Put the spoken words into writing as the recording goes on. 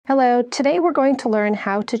Hello, today we're going to learn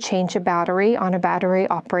how to change a battery on a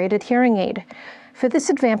battery-operated hearing aid. For this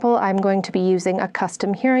example, I'm going to be using a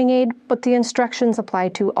custom hearing aid, but the instructions apply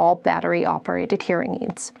to all battery-operated hearing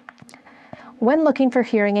aids. When looking for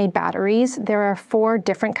hearing aid batteries, there are 4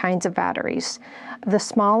 different kinds of batteries. The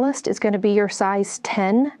smallest is going to be your size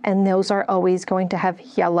 10, and those are always going to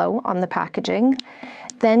have yellow on the packaging.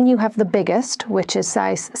 Then you have the biggest, which is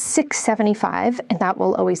size 675, and that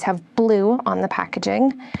will always have blue on the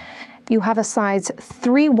packaging. You have a size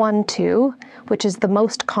 312, which is the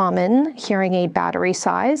most common hearing aid battery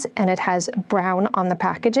size, and it has brown on the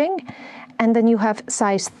packaging. And then you have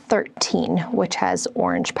size 13, which has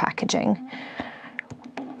orange packaging.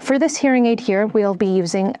 For this hearing aid here, we'll be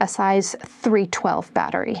using a size 312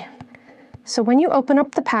 battery. So when you open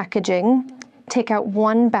up the packaging, take out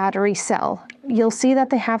one battery cell. You'll see that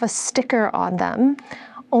they have a sticker on them.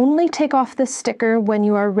 Only take off this sticker when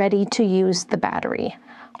you are ready to use the battery.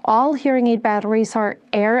 All hearing aid batteries are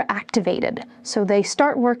air activated, so they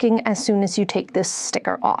start working as soon as you take this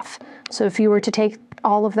sticker off. So if you were to take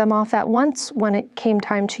all of them off at once, when it came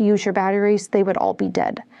time to use your batteries, they would all be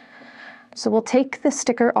dead. So we'll take the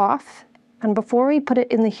sticker off, and before we put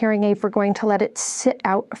it in the hearing aid, we're going to let it sit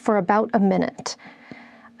out for about a minute.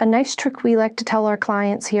 A nice trick we like to tell our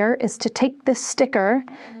clients here is to take this sticker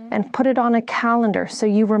and put it on a calendar so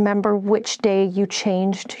you remember which day you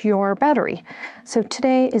changed your battery. So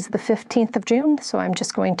today is the 15th of June, so I'm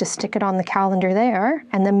just going to stick it on the calendar there,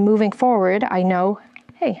 and then moving forward, I know,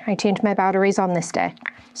 hey, I changed my batteries on this day.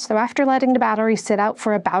 So after letting the battery sit out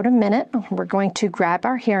for about a minute, we're going to grab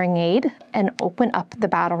our hearing aid and open up the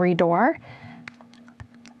battery door.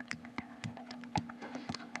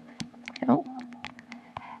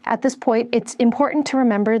 At this point, it's important to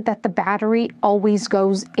remember that the battery always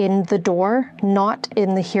goes in the door, not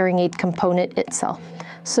in the hearing aid component itself.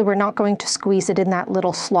 So we're not going to squeeze it in that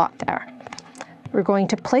little slot there. We're going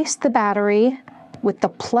to place the battery with the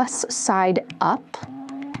plus side up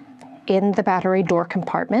in the battery door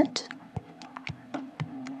compartment.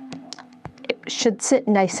 It should sit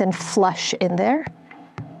nice and flush in there.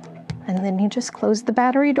 And then you just close the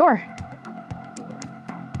battery door.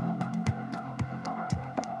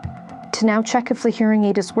 To now check if the hearing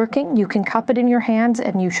aid is working, you can cup it in your hands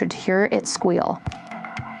and you should hear it squeal.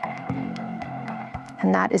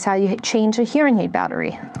 And that is how you change a hearing aid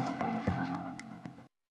battery.